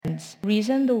friends, the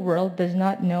reason the world does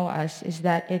not know us is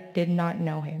that it did not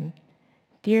know him.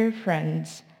 Dear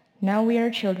friends, now we are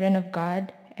children of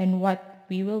God, and what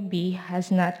we will be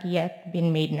has not yet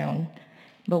been made known.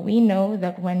 But we know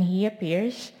that when he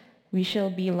appears, we shall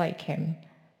be like him,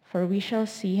 for we shall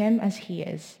see him as he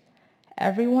is.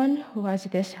 Everyone who has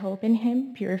this hope in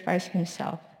him purifies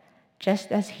himself,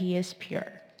 just as he is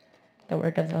pure. The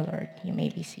word of the Lord. You may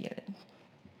be seated.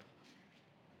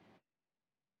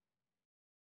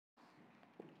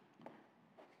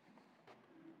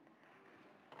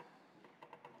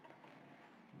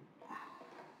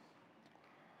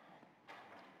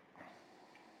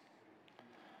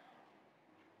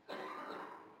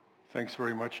 Thanks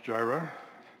very much, Jaira.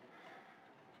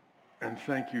 And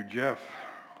thank you, Jeff.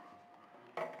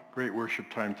 Great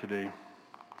worship time today.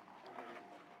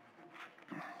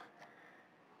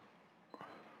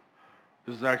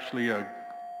 This is actually a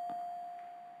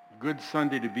good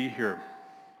Sunday to be here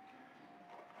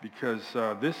because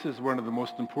this is one of the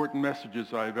most important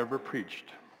messages I've ever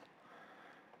preached.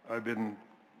 I've been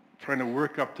trying to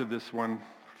work up to this one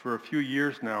for a few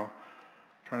years now,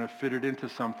 trying to fit it into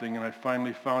something, and I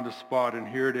finally found a spot, and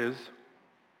here it is.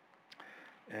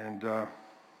 And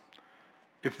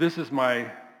if this is my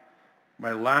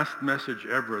last message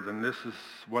ever, then this is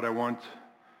what I want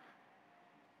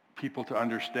people to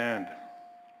understand.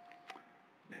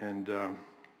 And,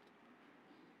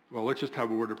 well, let's just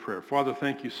have a word of prayer. Father,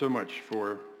 thank you so much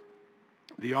for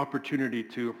the opportunity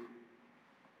to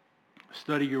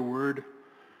study your word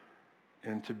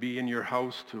and to be in your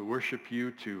house, to worship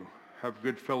you, to have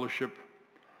good fellowship,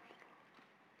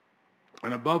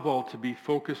 and above all, to be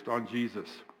focused on Jesus.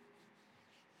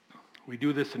 We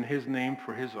do this in his name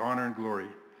for his honor and glory.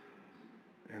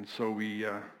 And so we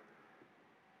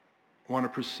want to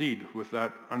proceed with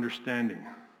that understanding.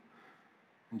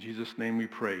 In Jesus' name we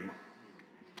pray.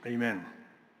 Amen.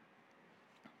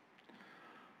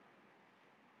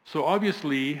 So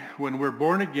obviously, when we're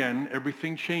born again,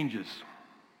 everything changes.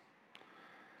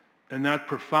 And that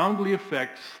profoundly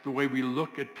affects the way we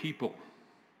look at people.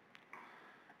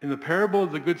 In the parable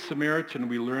of the Good Samaritan,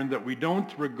 we learn that we don't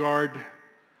regard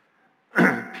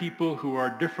people who are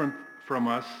different from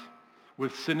us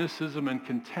with cynicism and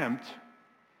contempt.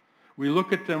 We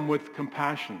look at them with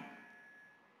compassion.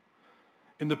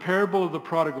 In the parable of the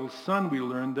prodigal son, we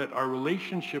learn that our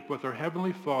relationship with our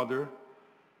Heavenly Father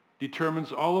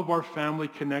determines all of our family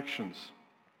connections.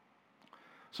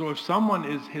 So if someone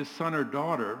is his son or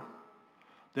daughter,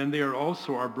 then they are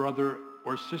also our brother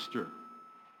or sister,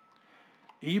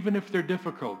 even if they're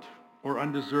difficult or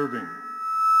undeserving.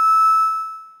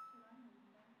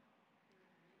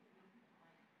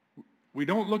 We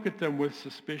don't look at them with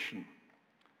suspicion.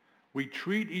 We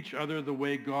treat each other the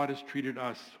way God has treated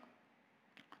us.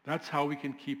 That's how we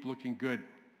can keep looking good.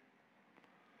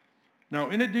 Now,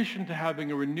 in addition to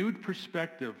having a renewed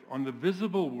perspective on the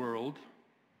visible world,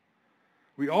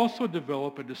 we also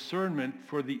develop a discernment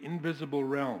for the invisible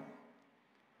realm.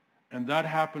 And that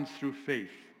happens through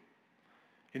faith.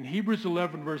 In Hebrews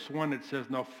 11, verse 1, it says,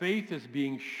 "Now faith is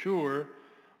being sure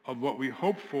of what we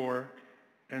hope for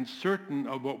and certain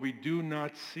of what we do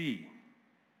not see."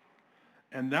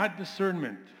 And that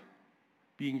discernment,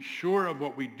 being sure of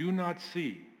what we do not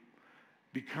see,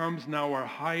 becomes now our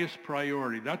highest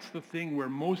priority. That's the thing we're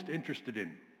most interested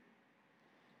in.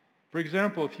 For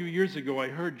example, a few years ago, I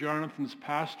heard Jonathan's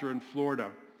pastor in Florida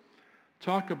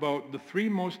talk about the three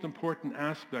most important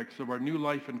aspects of our new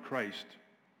life in Christ.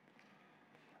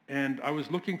 And I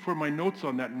was looking for my notes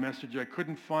on that message. I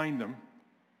couldn't find them,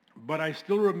 but I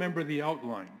still remember the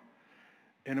outline.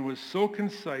 And it was so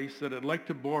concise that I'd like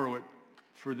to borrow it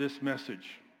for this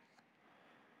message.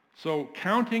 So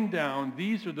counting down,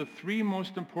 these are the three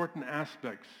most important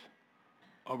aspects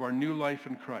of our new life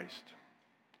in Christ.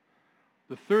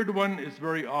 The third one is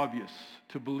very obvious,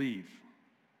 to believe.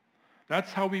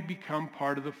 That's how we become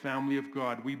part of the family of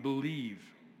God. We believe.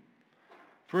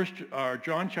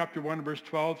 John chapter 1, verse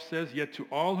 12 says, "Yet to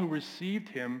all who received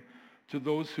him, to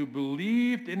those who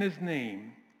believed in his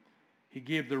name, he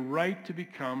gave the right to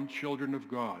become children of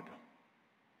God."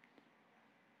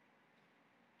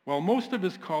 While most of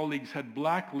his colleagues had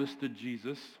blacklisted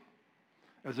Jesus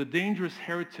as a dangerous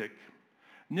heretic,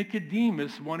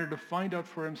 Nicodemus wanted to find out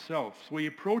for himself, so he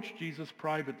approached Jesus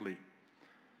privately.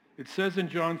 It says in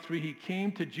John 3, he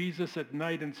came to Jesus at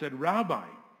night and said, "Rabbi,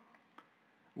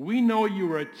 we know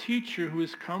you are a teacher who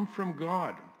has come from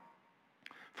God,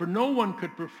 for no one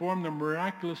could perform the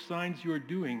miraculous signs you are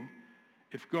doing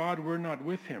if God were not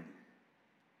with him."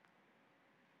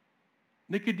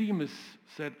 Nicodemus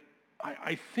said,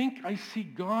 I think I see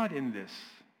God in this.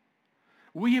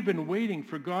 We have been waiting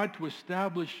for God to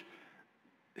establish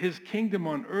his kingdom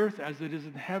on earth as it is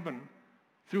in heaven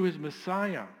through his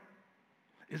Messiah.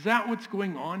 Is that what's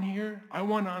going on here? I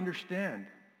want to understand.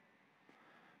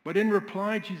 But in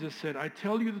reply, Jesus said, I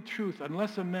tell you the truth,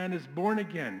 unless a man is born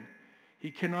again,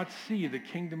 he cannot see the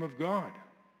kingdom of God.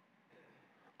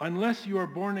 Unless you are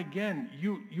born again,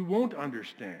 you won't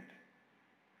understand.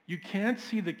 You can't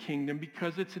see the kingdom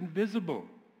because it's invisible.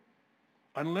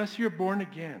 Unless you're born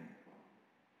again,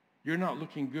 you're not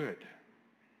looking good.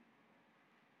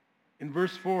 In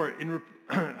verse 4,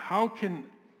 how can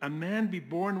a man be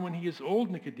born when he is old,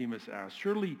 Nicodemus asked.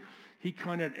 Surely he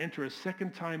cannot enter a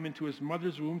second time into his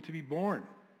mother's womb to be born.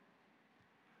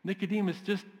 Nicodemus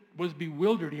just was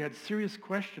bewildered. He had serious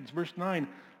questions. Verse 9,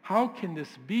 how can this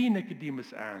be,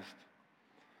 Nicodemus asked.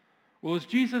 Well, as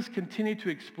Jesus continued to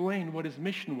explain what his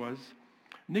mission was,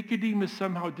 Nicodemus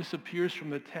somehow disappears from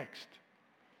the text.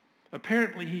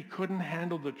 Apparently, he couldn't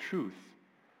handle the truth,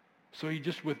 so he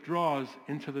just withdraws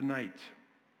into the night.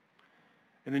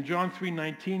 And in John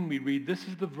 3:19, we read, this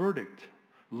is the verdict.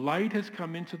 Light has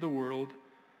come into the world,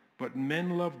 but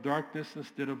men love darkness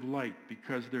instead of light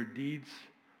because their deeds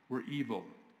were evil.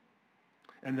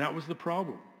 And that was the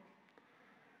problem.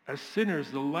 As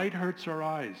sinners, the light hurts our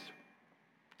eyes,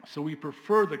 so we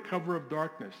prefer the cover of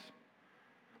darkness.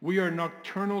 We are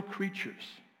nocturnal creatures.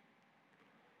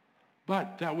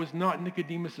 But that was not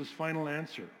Nicodemus' final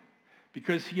answer,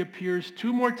 because he appears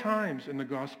 2 more times in the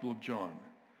Gospel of John.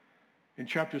 In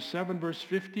chapter 7, verse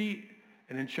 50,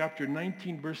 and in chapter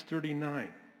 19, verse 39.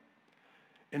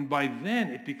 And by then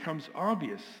it becomes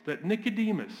obvious that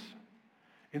Nicodemus,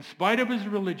 in spite of his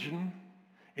religion,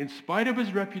 in spite of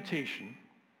his reputation,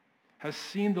 has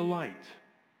seen the light.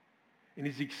 And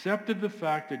he's accepted the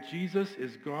fact that Jesus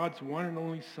is God's one and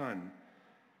only Son,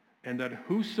 and that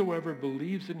whosoever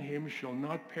believes in him shall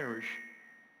not perish,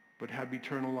 but have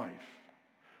eternal life.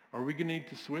 Are we going to need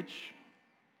to switch?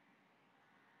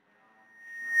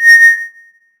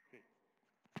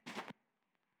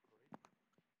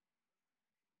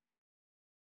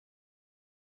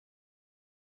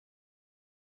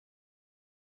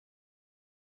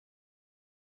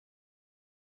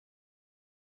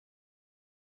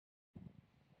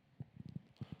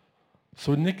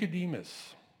 So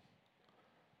Nicodemus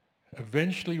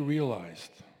eventually realized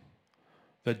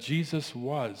that Jesus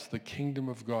was the kingdom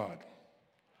of God,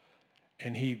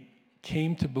 and he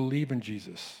came to believe in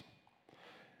Jesus.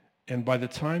 And by the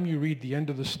time you read the end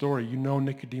of the story, you know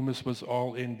Nicodemus was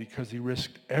all in because he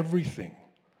risked everything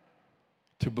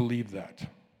to believe that.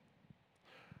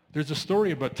 There's a story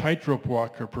about a tightrope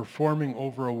walker performing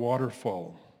over a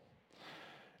waterfall.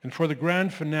 And for the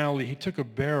grand finale, he took a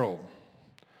barrel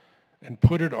and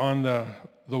put it on the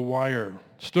wire,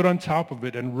 stood on top of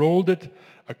it, and rolled it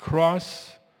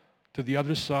across to the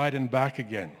other side and back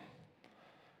again.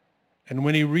 And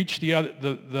when he reached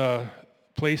the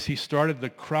place he started,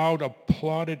 the crowd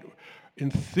applauded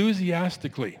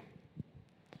enthusiastically.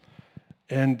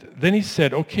 And then he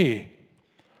said, okay,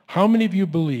 how many of you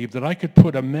believe that I could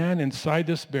put a man inside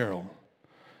this barrel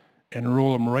and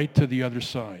roll him right to the other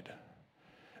side?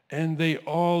 And they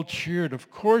all cheered.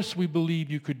 Of course we believe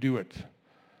you could do it.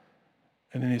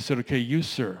 And then he said, okay, you,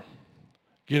 sir,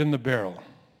 get in the barrel.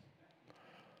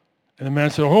 And the man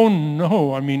said, oh,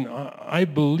 no, I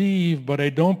believe, but I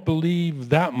don't believe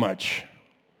that much.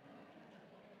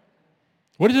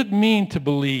 What does it mean to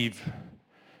believe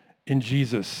in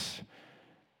Jesus?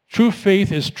 True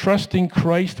faith is trusting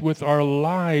Christ with our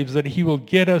lives, that he will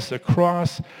get us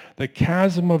across the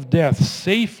chasm of death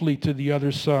safely to the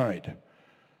other side.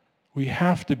 We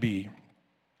have to be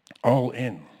all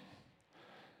in.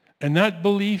 And that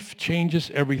belief changes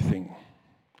everything.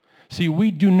 See, we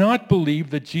do not believe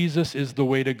that Jesus is the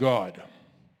way to God.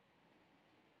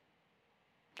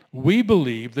 We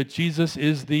believe that Jesus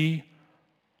is the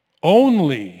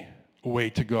only way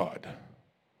to God.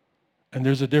 And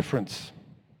there's a difference.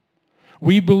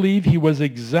 We believe he was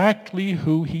exactly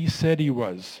who he said he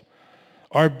was.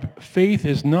 Our faith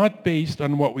is not based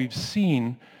on what we've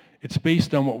seen. It's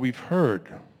based on what we've heard.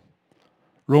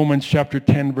 Romans chapter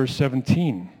 10, verse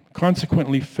 17.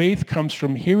 Consequently, faith comes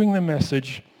from hearing the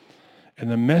message, and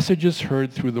the message is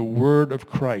heard through the word of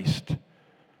Christ.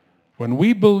 When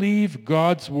we believe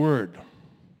God's word,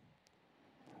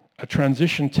 a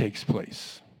transition takes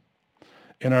place,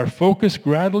 and our focus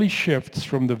gradually shifts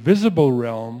from the visible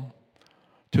realm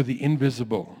to the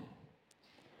invisible.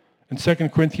 In 2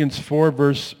 Corinthians 4,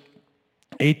 verse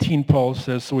 18, Paul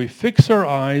says, so we fix our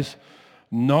eyes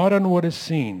not on what is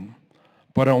seen,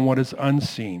 but on what is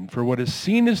unseen. For what is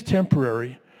seen is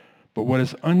temporary, but what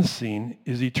is unseen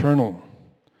is eternal.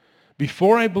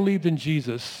 Before I believed in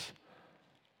Jesus,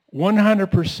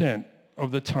 100%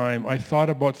 of the time, I thought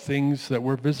about things that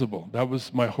were visible. That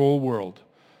was my whole world.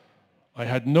 I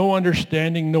had no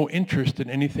understanding, no interest in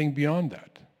anything beyond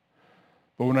that.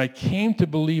 But when I came to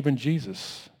believe in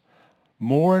Jesus,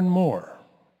 more and more,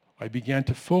 I began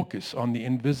to focus on the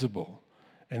invisible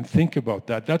and think about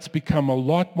that. That's become a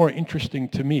lot more interesting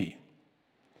to me.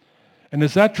 And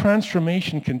as that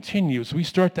transformation continues, we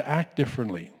start to act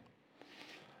differently.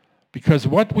 Because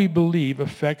what we believe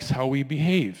affects how we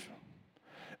behave.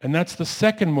 And that's the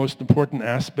second most important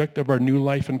aspect of our new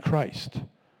life in Christ,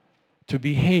 to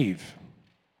behave.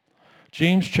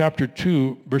 James chapter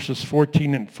 2, verses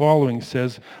 14 and following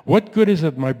says, "What good is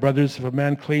it, my brothers, if a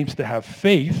man claims to have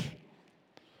faith,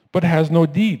 but has no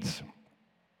deeds?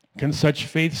 Can such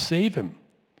faith save him?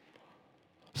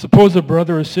 Suppose a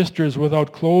brother or sister is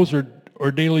without clothes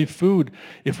or daily food.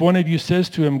 If one of you says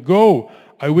to him, 'Go,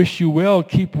 I wish you well,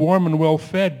 keep warm and well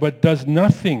fed,' but does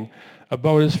nothing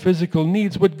about his physical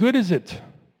needs, what good is it?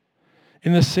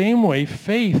 In the same way,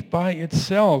 faith by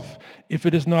itself, if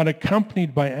it is not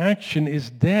accompanied by action, is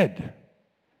dead.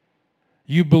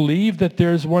 You believe that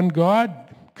there is one God?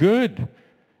 Good.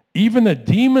 Even the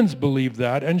demons believe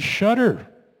that and shudder."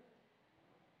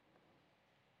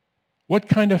 What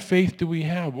kind of faith do we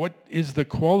have? What is the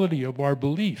quality of our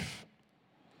belief?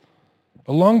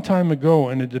 A long time ago,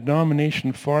 in a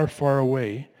denomination far, far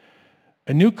away,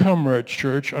 a newcomer at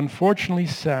church unfortunately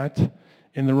sat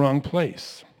in the wrong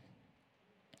place.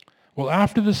 Well,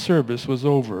 after the service was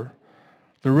over,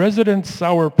 the resident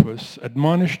sourpuss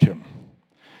admonished him,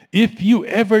 "If you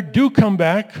ever do come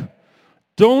back,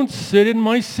 don't sit in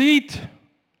my seat."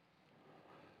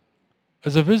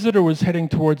 As a visitor was heading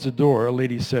towards the door, a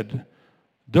lady said,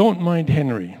 "Don't mind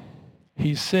Henry.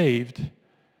 He's saved.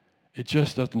 It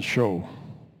just doesn't show."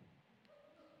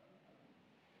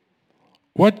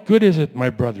 What good is it, my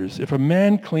brothers, if a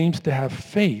man claims to have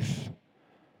faith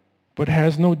but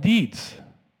has no deeds?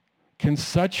 Can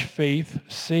such faith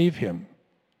save him?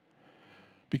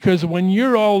 Because when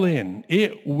you're all in,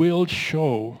 it will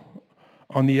show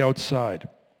on the outside.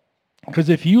 Because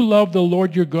if you love the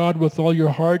Lord your God with all your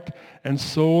heart and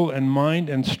soul and mind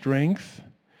and strength,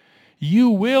 you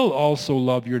will also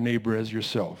love your neighbor as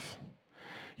yourself.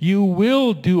 You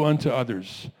will do unto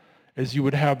others as you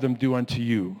would have them do unto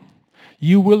you.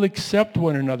 You will accept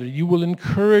one another. You will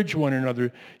encourage one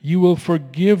another. You will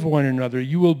forgive one another.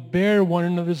 You will bear one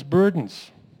another's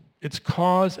burdens. It's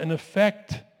cause and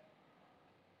effect.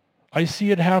 I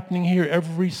see it happening here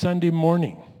every Sunday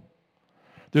morning.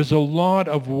 There's a lot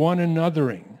of one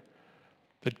anothering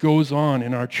that goes on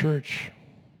in our church.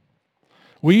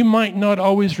 We might not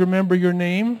always remember your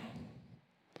name,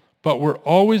 but we're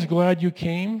always glad you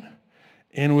came,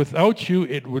 and without you,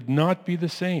 it would not be the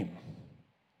same.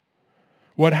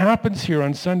 What happens here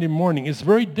on Sunday morning is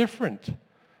very different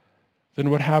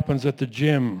than what happens at the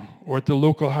gym or at the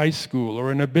local high school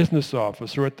or in a business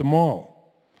office or at the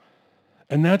mall.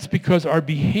 And that's because our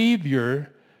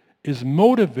behavior is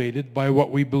motivated by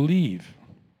what we believe.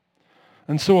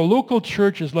 And so a local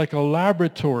church is like a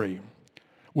laboratory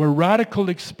where radical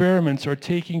experiments are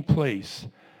taking place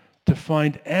to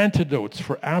find antidotes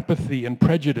for apathy and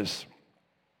prejudice.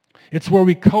 It's where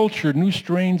we culture new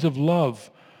strains of love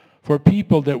for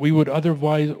people that we would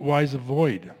otherwise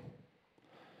avoid.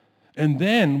 And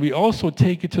then we also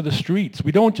take it to the streets.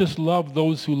 We don't just love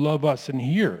those who love us in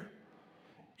here.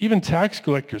 Even tax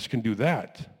collectors can do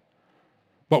that.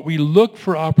 But we look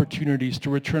for opportunities to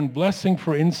return blessing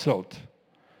for insult,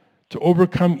 to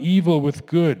overcome evil with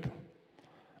good,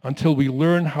 until we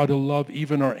learn how to love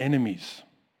even our enemies.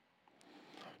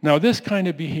 Now, this kind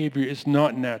of behavior is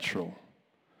not natural.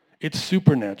 It's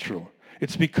supernatural.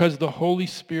 It's because the Holy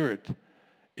Spirit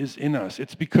is in us.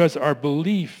 It's because our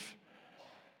belief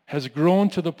has grown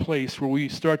to the place where we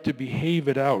start to behave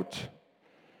it out,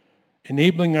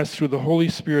 enabling us through the Holy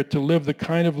Spirit to live the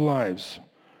kind of lives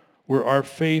where our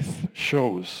faith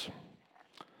shows.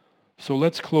 So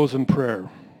let's close in prayer.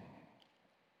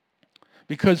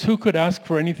 Because who could ask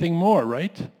for anything more,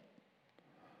 right?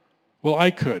 Well, I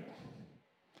could.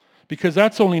 Because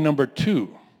that's only number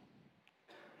 2.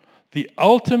 The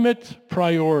ultimate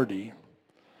priority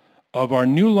of our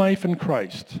new life in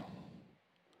Christ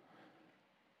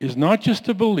is not just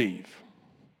to believe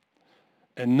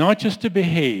and not just to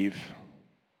behave.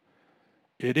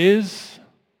 It is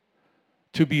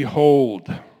to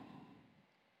behold.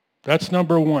 That's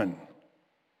number 1.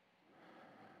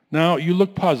 Now, you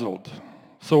look puzzled.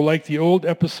 So like the old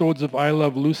episodes of I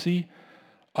Love Lucy,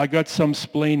 I got some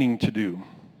splaining to do.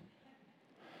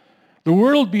 The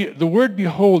word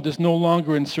behold is no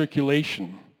longer in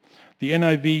circulation. The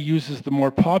NIV uses the more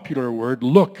popular word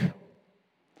look.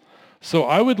 So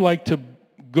I would like to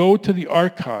go to the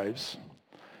archives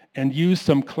and use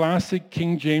some classic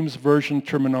King James Version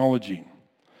terminology.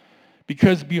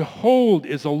 Because behold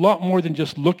is a lot more than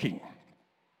just looking.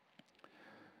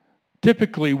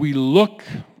 Typically, we look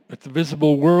at the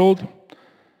visible world,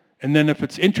 and then if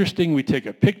it's interesting, we take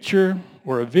a picture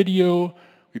or a video,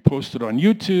 we post it on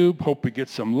YouTube, hope we get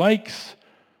some likes,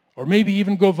 or maybe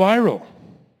even go viral.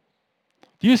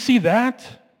 Do you see that?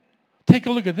 Take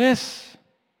a look at this.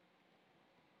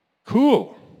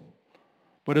 Cool.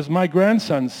 But as my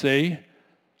grandsons say,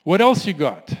 what else you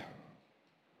got?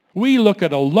 We look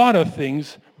at a lot of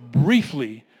things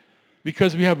briefly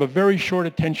because we have a very short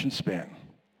attention span.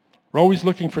 We're always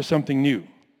looking for something new.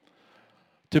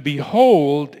 To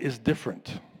behold is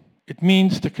different. It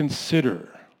means to consider,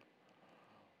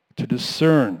 to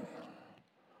discern,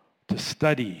 to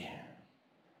study,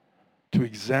 to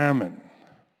examine,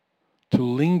 to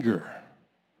linger,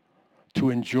 to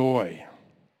enjoy.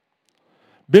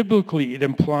 Biblically, it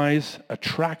implies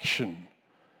attraction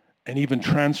and even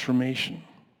transformation.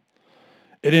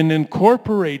 It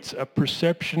incorporates a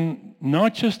perception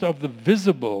not just of the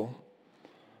visible,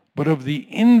 but of the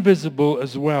invisible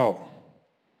as well.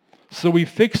 So we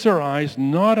fix our eyes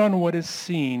not on what is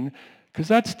seen, because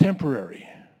that's temporary.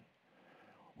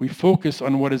 We focus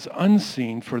on what is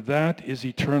unseen, for that is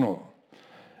eternal.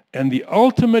 And the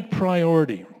ultimate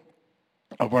priority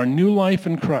of our new life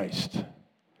in Christ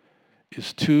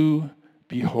is to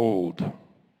behold.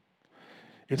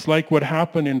 It's like what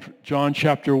happened in John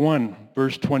chapter 1,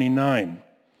 verse 29,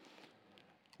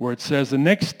 where it says, the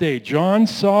next day John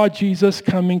saw Jesus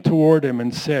coming toward him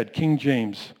and said, King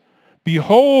James,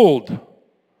 behold,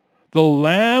 the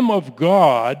Lamb of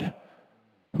God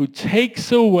who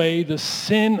takes away the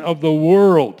sin of the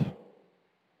world.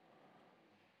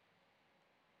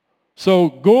 So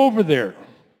go over there,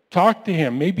 talk to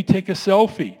him, maybe take a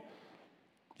selfie.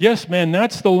 Yes, man,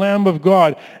 that's the Lamb of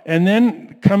God. And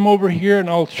then come over here and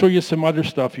I'll show you some other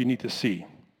stuff you need to see.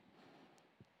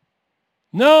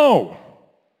 No.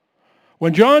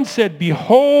 When John said,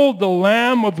 behold the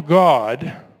Lamb of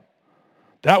God,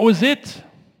 that was it.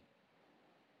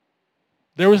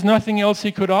 There was nothing else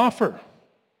he could offer.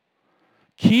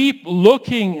 Keep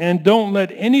looking and don't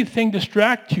let anything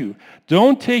distract you.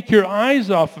 Don't take your eyes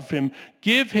off of him.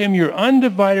 Give him your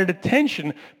undivided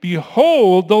attention.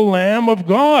 Behold the Lamb of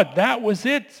God. That was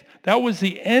it. That was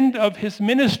the end of his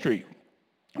ministry.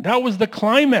 That was the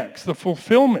climax, the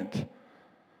fulfillment.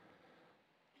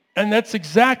 And that's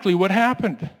exactly what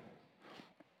happened.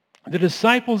 The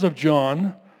disciples of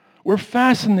John were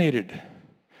fascinated.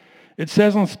 It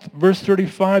says in verse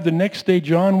 35, the next day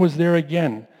John was there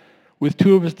again with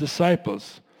two of his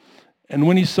disciples. And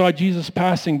when he saw Jesus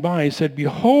passing by, he said,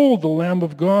 behold the Lamb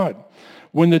of God.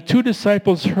 When the two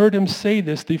disciples heard him say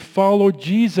this, they followed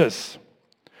Jesus.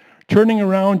 Turning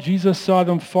around, Jesus saw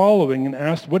them following and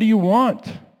asked, what do you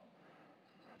want?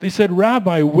 They said,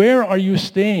 Rabbi, where are you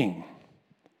staying?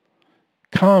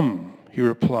 Come, he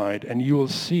replied, and you will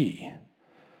see.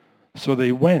 So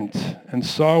they went and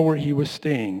saw where he was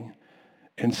staying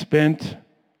and spent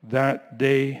that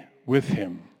day with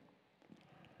him.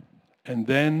 And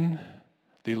then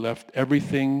they left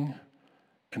everything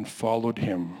and followed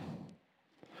him.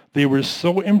 They were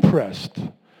so impressed,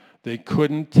 they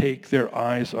couldn't take their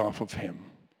eyes off of him.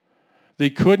 They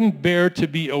couldn't bear to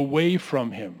be away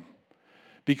from him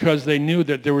because they knew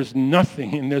that there was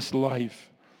nothing in this life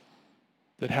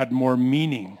that had more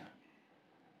meaning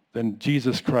than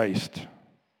Jesus Christ.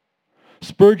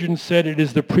 Spurgeon said it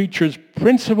is the preacher's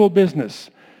principal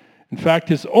business, in fact,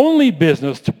 his only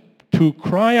business, to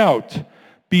cry out,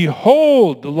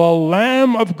 behold the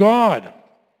Lamb of God.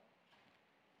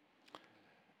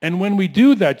 And when we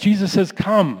do that, Jesus says,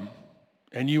 come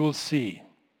and you will see.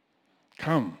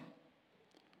 Come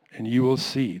and you will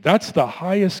see. That's the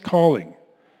highest calling.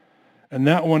 And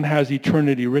that one has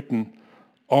eternity written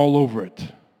all over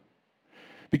it.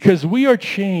 Because we are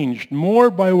changed more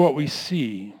by what we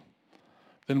see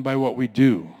than by what we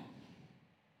do.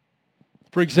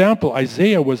 For example,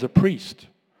 Isaiah was a priest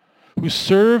who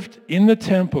served in the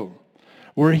temple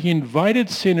where he invited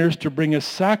sinners to bring a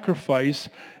sacrifice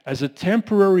as a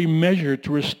temporary measure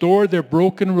to restore their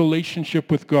broken relationship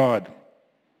with God.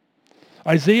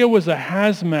 Isaiah was a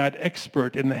hazmat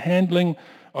expert in the handling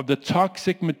of the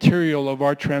toxic material of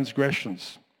our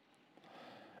transgressions.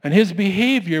 And his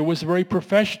behavior was very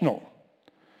professional.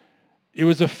 It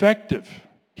was effective.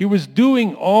 He was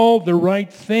doing all the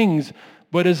right things,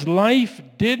 but his life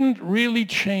didn't really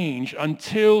change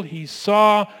until he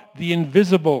saw the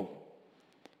invisible.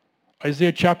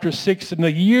 Isaiah chapter 6, in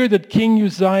the year that King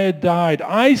Uzziah died,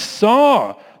 I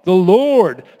saw the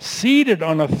Lord seated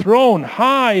on a throne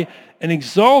high and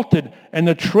exalted, and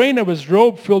the train of his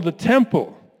robe filled the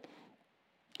temple.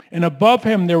 And above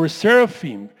him there were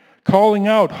seraphim, calling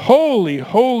out, Holy,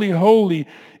 holy, holy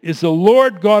is the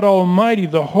Lord God Almighty.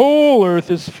 The whole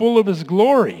earth is full of his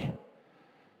glory.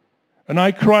 And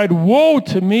I cried, Woe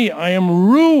to me, I am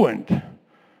ruined,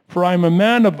 for I am a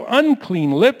man of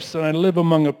unclean lips, and I live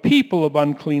among a people of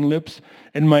unclean lips,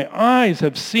 and my eyes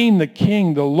have seen the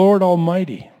King, the Lord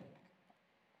Almighty.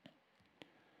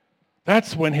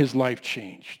 That's when his life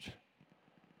changed,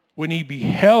 when he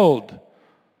beheld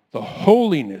the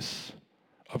holiness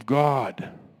of God.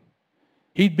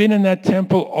 He'd been in that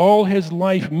temple all his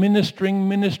life,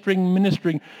 ministering,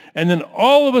 and then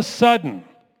all of a sudden,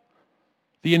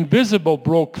 the invisible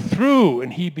broke through,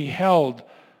 and he beheld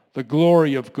the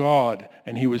glory of God,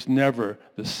 and he was never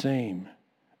the same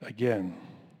again.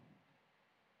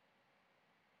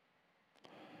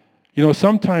 You know,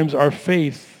 sometimes our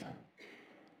faith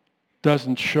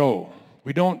doesn't show.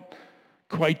 We don't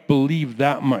quite believe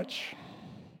that much.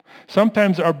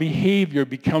 Sometimes our behavior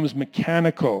becomes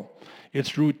mechanical.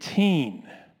 It's routine.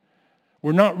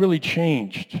 We're not really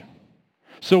changed.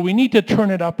 So we need to turn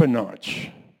it up a notch,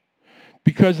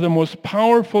 because the most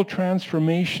powerful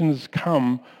transformations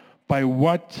come by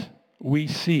what we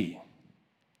see.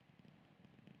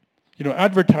 You know,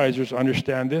 advertisers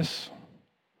understand this.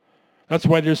 That's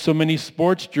why there's so many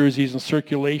sports jerseys in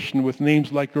circulation with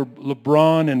names like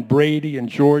LeBron and Brady and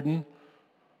Jordan.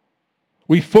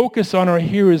 We focus on our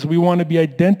heroes. We want to be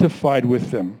identified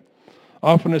with them,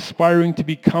 often aspiring to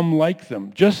become like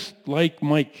them, just like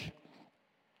Mike.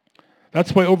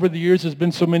 That's why over the years there's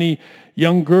been so many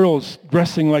young girls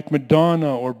dressing like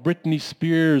Madonna or Britney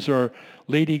Spears or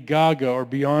Lady Gaga or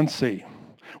Beyonce.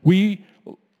 We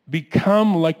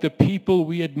become like the people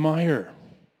we admire.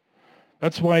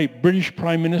 That's why British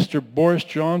Prime Minister Boris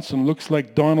Johnson looks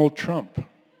like Donald Trump.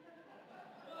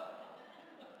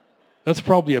 That's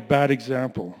probably a bad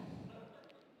example.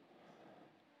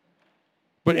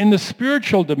 But in the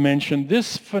spiritual dimension,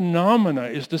 this phenomena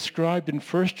is described in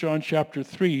 1 John chapter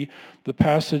 3, the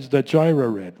passage that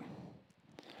Jaira read.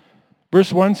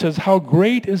 Verse 1 says, How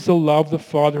great is the love the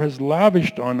Father has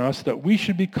lavished on us that we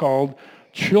should be called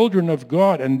children of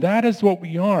God. And that is what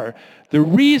we are. The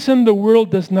reason the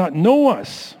world does not know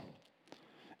us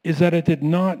is that it did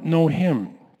not know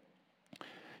him.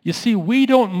 You see, we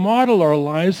don't model our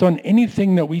lives on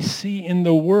anything that we see in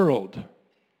the world.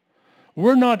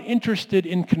 We're not interested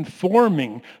in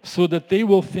conforming so that they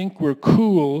will think we're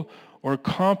cool or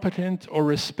competent or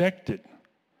respected.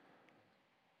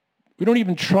 We don't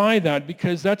even try that,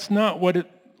 because that's not what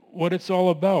it's all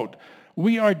about.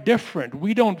 We are different.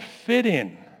 We don't fit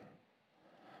in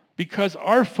because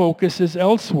our focus is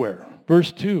elsewhere.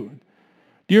 Verse 2,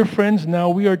 Dear friends, now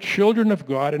we are children of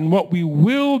God, and what we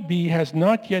will be has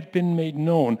not yet been made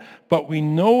known. But we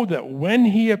know that when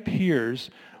he appears,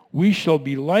 we shall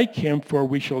be like him, for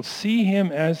we shall see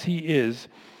him as he is.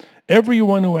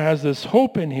 Everyone who has this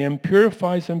hope in him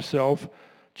purifies himself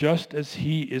just as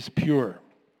he is pure.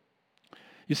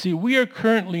 You see, we are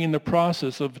currently in the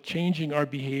process of changing our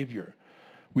behavior.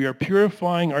 We are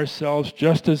purifying ourselves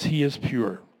just as he is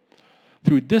pure.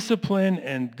 Through discipline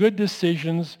and good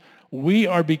decisions, we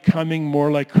are becoming more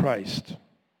like Christ.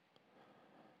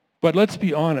 But let's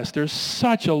be honest, there's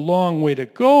such a long way to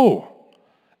go.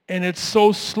 And it's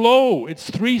so slow. It's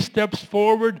 3 steps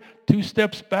forward, 2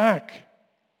 steps back.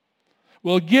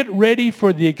 Well, get ready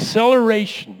for the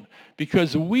acceleration,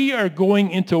 because we are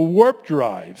going into warp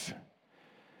drive.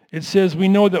 It says, we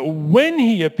know that when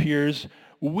he appears,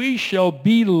 we shall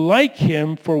be like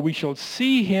him, for we shall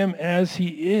see him as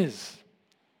he is.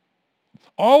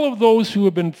 All of those who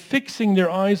have been fixing their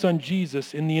eyes on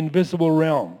Jesus in the invisible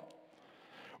realm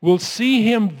will see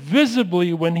him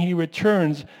visibly when he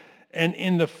returns, and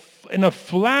in a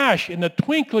flash, in the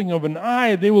twinkling of an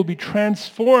eye, they will be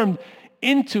transformed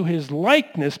into his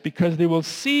likeness, because they will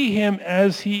see him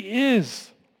as he is.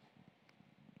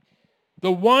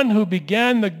 The one who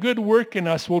began the good work in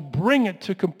us will bring it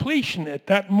to completion at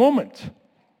that moment.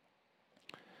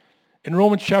 In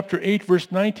Romans chapter 8,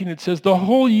 verse 19, it says, the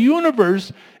whole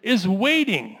universe is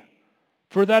waiting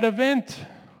for that event.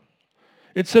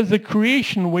 It says the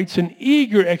creation waits in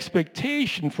eager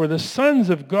expectation for the sons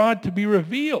of God to be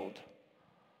revealed.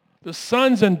 The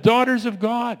sons and daughters of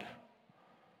God.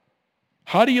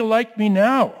 How do you like me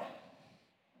now?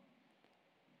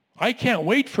 I can't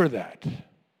wait for that.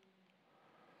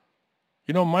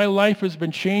 You know, my life has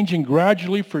been changing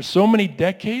gradually for so many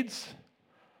decades.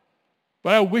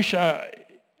 But I wish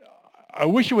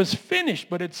it was finished,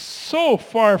 but it's so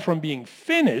far from being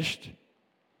finished.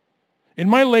 In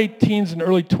my late teens and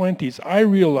early 20s, I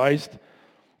realized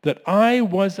that I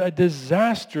was a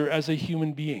disaster as a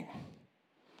human being.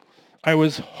 I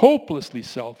was hopelessly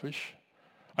selfish.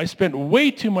 I spent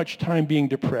way too much time being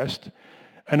depressed,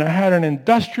 and I had an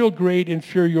industrial-grade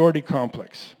inferiority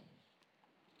complex.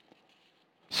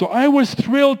 So I was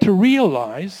thrilled to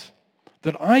realize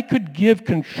that I could give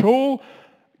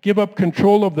up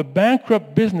control of the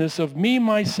bankrupt business of me,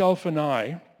 myself, and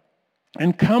I,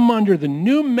 and come under the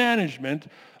new management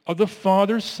of the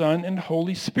Father, Son, and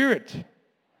Holy Spirit.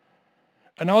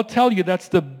 And I'll tell you, that's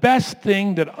the best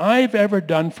thing that I've ever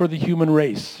done for the human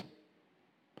race.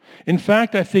 In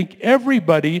fact, I think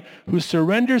everybody who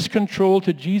surrenders control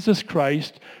to Jesus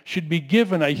Christ should be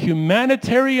given a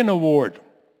humanitarian award.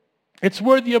 It's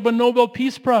worthy of a Nobel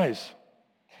Peace Prize.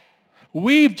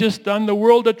 We've just done the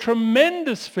world a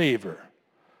tremendous favor.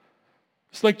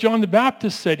 It's like John the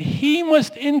Baptist said, he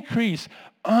must increase,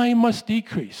 I must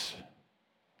decrease.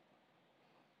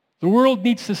 The world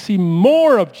needs to see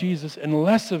more of Jesus and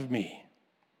less of me.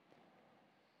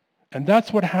 And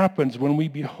that's what happens when we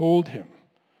behold him.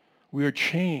 We are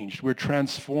changed, we're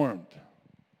transformed.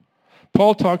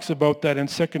 Paul talks about that in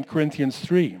 2 Corinthians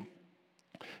 3,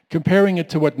 comparing it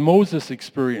to what Moses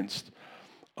experienced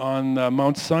on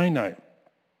Mount Sinai.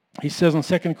 He says in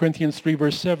 2 Corinthians 3,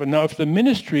 verse 7, now if the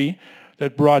ministry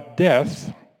that brought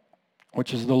death,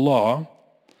 which is the law,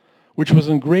 which was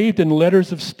engraved in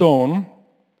letters of stone,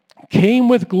 came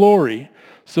with glory,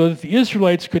 so that the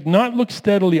Israelites could not look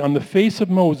steadily on the face of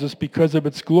Moses because of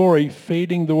its glory,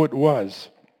 fading though it was.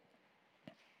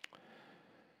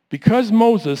 Because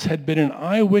Moses had been an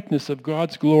eyewitness of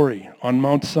God's glory on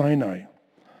Mount Sinai,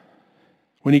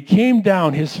 when he came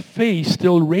down, his face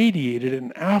still radiated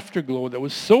an afterglow that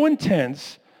was so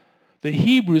intense the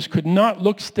Hebrews could not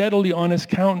look steadily on his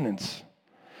countenance.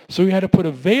 So he had to put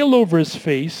a veil over his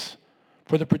face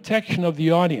for the protection of the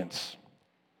audience.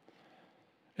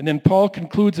 And then Paul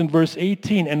concludes in verse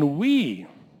 18, and we,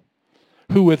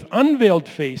 who with unveiled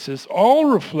faces all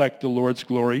reflect the Lord's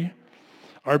glory,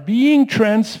 are being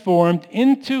transformed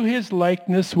into his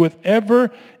likeness with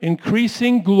ever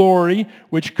increasing glory,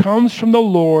 which comes from the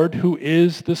Lord, who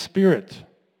is the Spirit.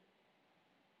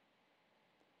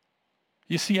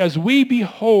 You see, as we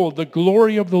behold the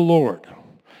glory of the Lord,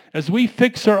 as we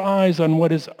fix our eyes on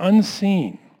what is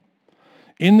unseen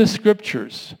in the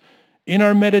Scriptures, in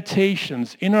our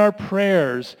meditations, in our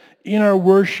prayers, in our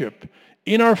worship,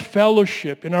 in our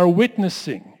fellowship, in our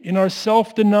witnessing, in our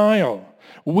self-denial,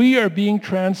 we are being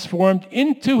transformed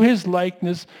into his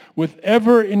likeness with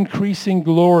ever-increasing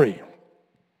glory.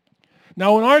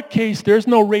 Now, in our case, there's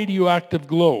no radioactive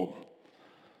glow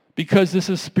because this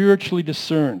is spiritually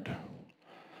discerned.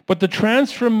 But the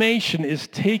transformation is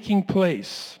taking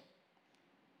place.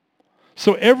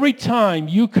 So every time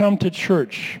you come to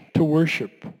church to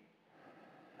worship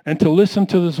and to listen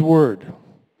to this word,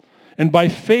 and by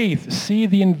faith see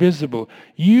the invisible,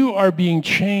 you are being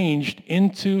changed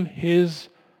into his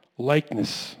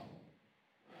likeness.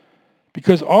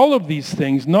 Because all of these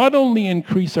things not only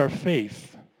increase our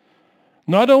faith,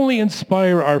 not only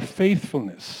inspire our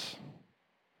faithfulness,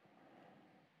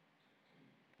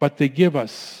 but they give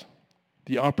us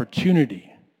the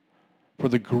opportunity for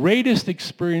the greatest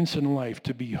experience in life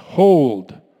to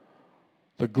behold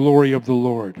the glory of the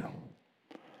Lord.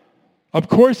 Of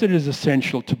course, it is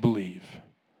essential to believe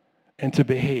and to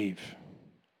behave.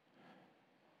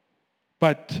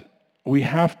 But we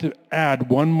have to add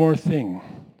one more thing.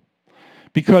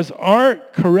 Because our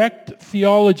correct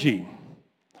theology,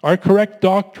 our correct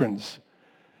doctrines,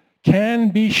 can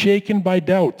be shaken by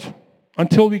doubt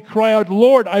until we cry out,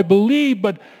 Lord, I believe,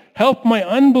 but help my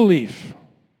unbelief.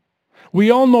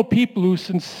 We all know people who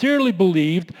sincerely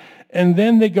believed, and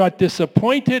then they got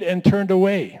disappointed and turned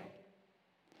away.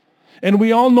 And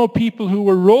we all know people who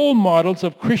were role models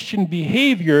of Christian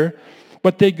behavior,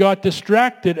 but they got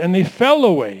distracted and they fell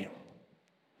away.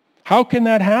 How can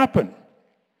that happen?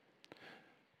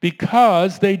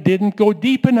 Because they didn't go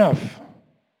deep enough.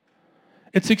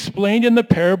 It's explained in the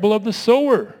parable of the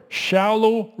sower,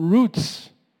 shallow roots.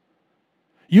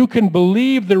 You can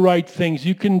believe the right things,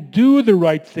 you can do the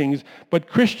right things, but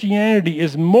Christianity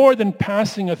is more than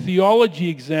passing a theology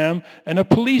exam and a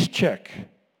police check.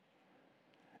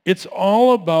 It's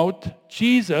all about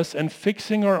Jesus and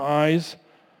fixing our eyes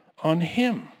on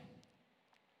him.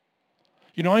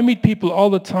 You know, I meet people all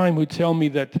the time who tell me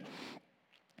that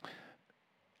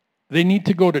they need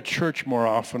to go to church more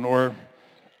often, or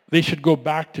they should go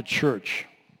back to church.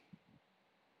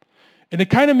 And it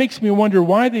kind of makes me wonder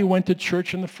why they went to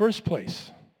church in the first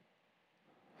place.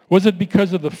 Was it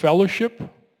because of the fellowship?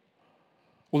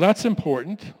 Well, that's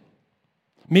important.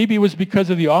 Maybe it was because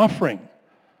of the offering.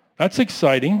 That's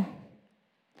exciting.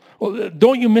 Well,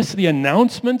 don't you miss the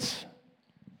announcements?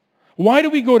 Why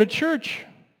do we go to church?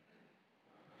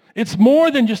 It's more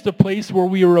than just a place where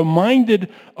we are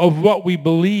reminded of what we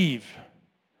believe.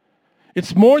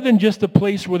 It's more than just a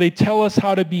place where they tell us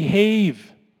how to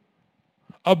behave.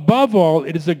 Above all,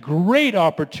 it is a great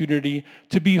opportunity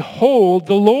to behold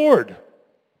the Lord.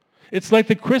 It's like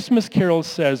the Christmas carol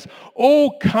says,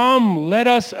 "Oh, come, let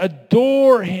us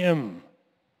adore him."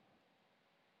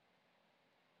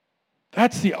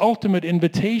 That's the ultimate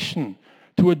invitation,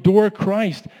 to adore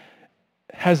Christ.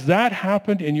 Has that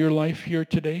happened in your life here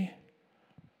today?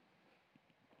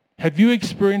 Have you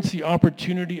experienced the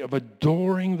opportunity of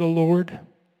adoring the Lord?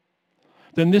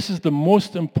 Then this is the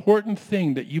most important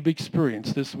thing that you've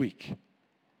experienced this week.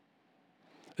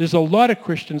 There's a lot of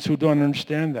Christians who don't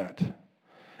understand that.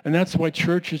 And that's why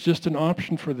church is just an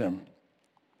option for them.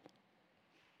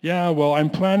 Yeah, well, I'm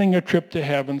planning a trip to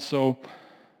heaven, so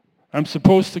I'm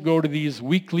supposed to go to these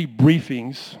weekly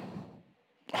briefings.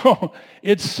 Oh,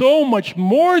 it's so much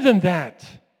more than that.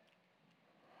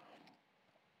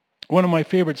 One of my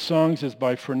favorite songs is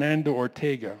by Fernando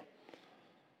Ortega,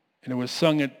 and it was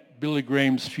sung at Billy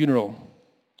Graham's funeral.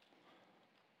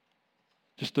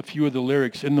 Just a few of the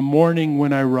lyrics. "In the morning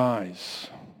when I rise,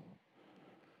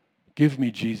 give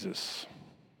me Jesus.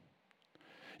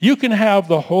 You can have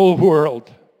the whole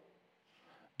world.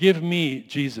 Give me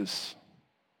Jesus.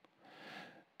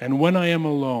 And when I am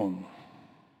alone,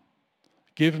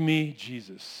 give me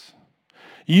Jesus.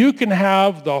 You can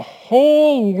have the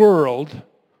whole world,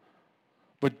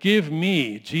 but give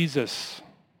me Jesus.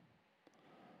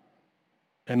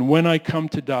 And when I come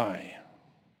to die,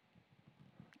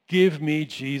 give me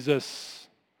Jesus.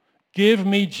 Give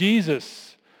me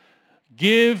Jesus.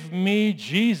 Give me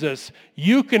Jesus.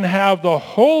 You can have the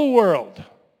whole world,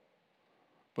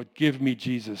 but give me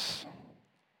Jesus."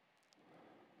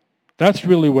 That's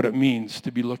really what it means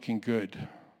to be looking good.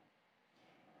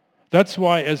 That's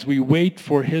why as we wait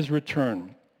for his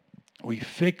return, we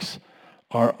fix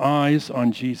our eyes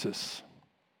on Jesus.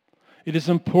 It is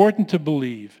important to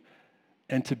believe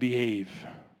and to behave,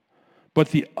 but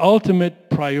the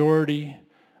ultimate priority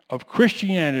of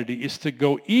Christianity is to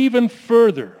go even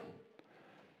further.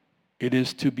 It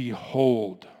is to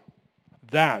behold.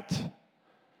 That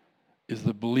is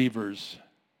the believer's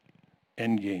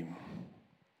end game.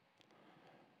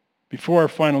 Before our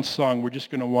final song, we're just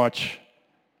going to watch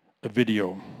a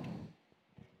video.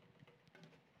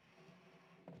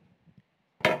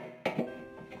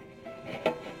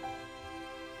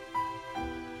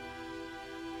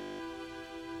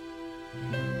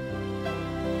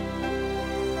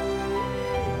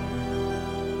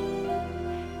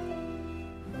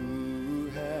 Who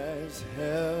has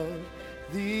held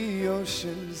the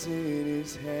oceans in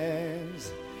his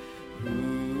hands?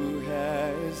 Who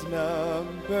has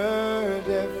numbered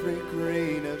every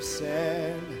grain of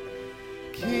sand?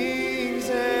 Kings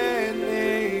and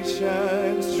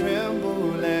nations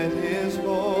tremble at his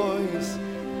voice.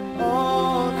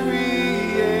 All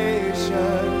creation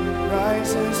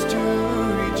rises to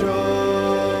rejoice.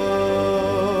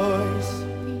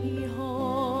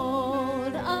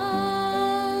 Behold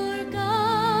our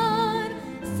God,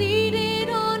 seated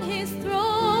on his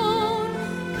throne.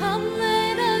 Come,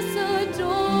 let us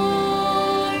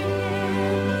adore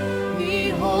him.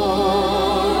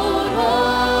 Behold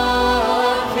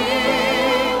our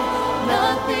King,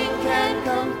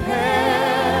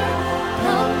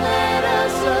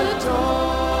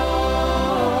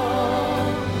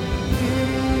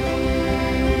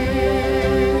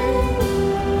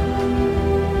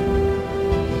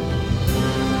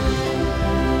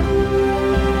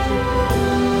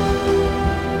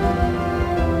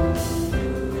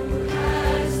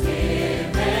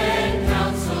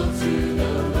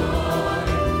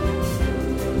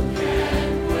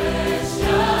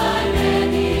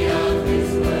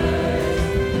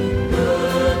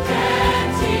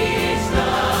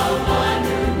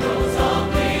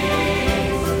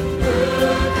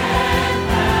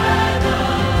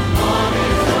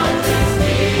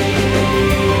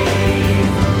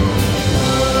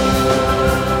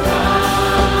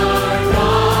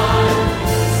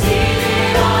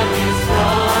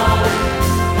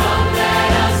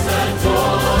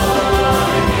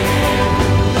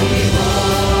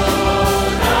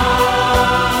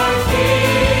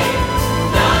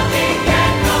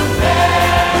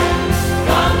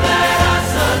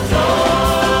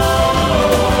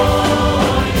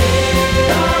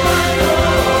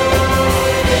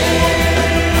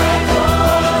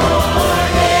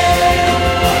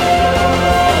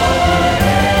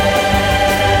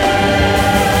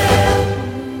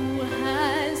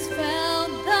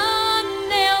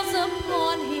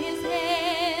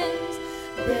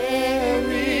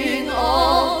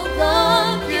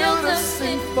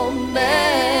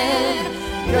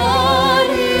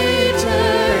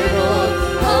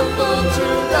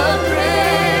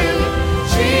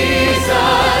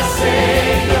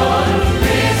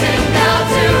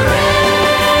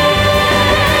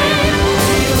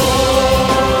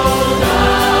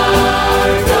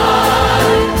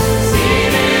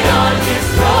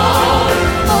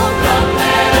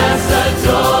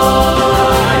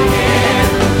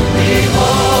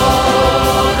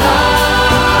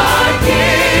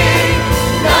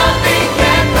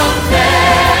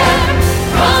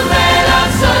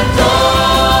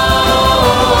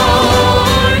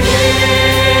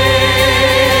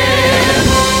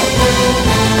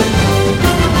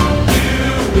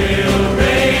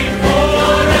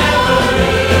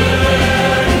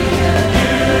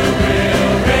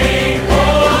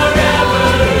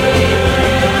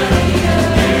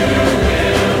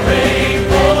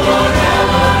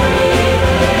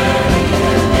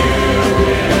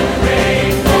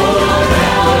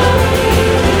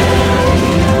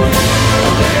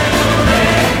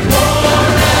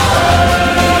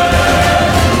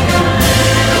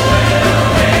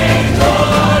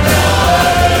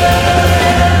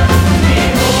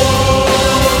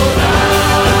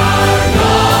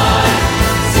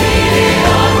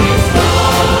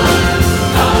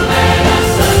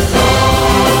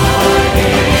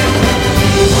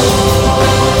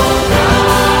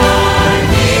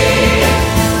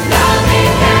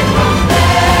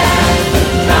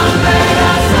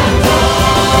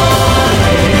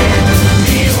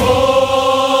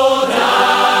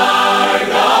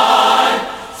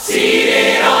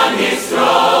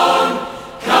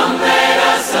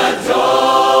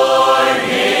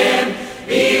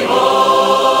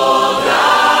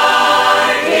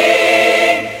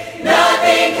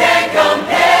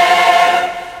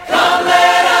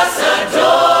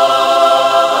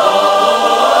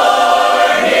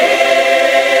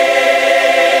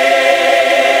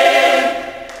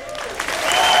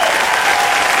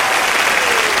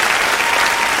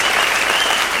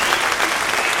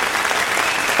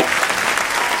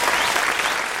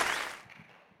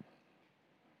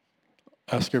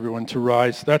 ask everyone to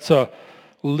rise. That's a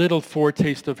little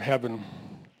foretaste of heaven.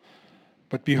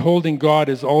 But beholding God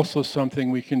is also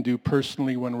something we can do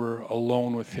personally when we're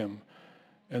alone with him.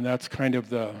 And that's kind of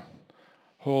the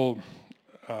whole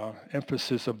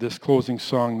emphasis of this closing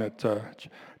song that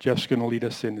Jeff's going to lead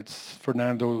us in. It's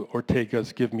Fernando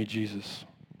Ortega's Give Me Jesus.